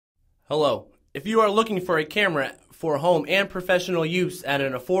Hello. If you are looking for a camera for home and professional use at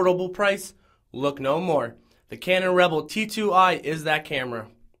an affordable price, look no more. The Canon Rebel T2I is that camera.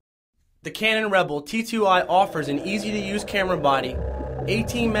 The Canon Rebel T2I offers an easy-to-use camera body,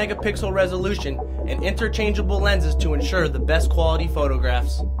 18 megapixel resolution, and interchangeable lenses to ensure the best quality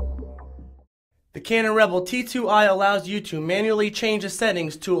photographs. The Canon Rebel T2I allows you to manually change the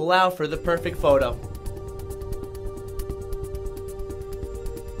settings to allow for the perfect photo.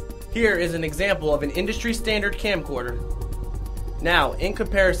 Here is an example of an industry standard camcorder. Now, in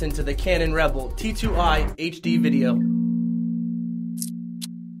comparison to the Canon Rebel T2I HD video.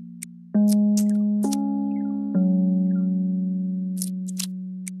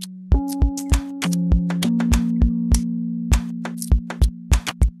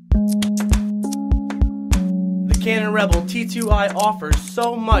 The Canon Rebel T2I offers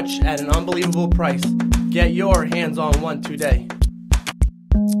so much at an unbelievable price. Get your hands on one today.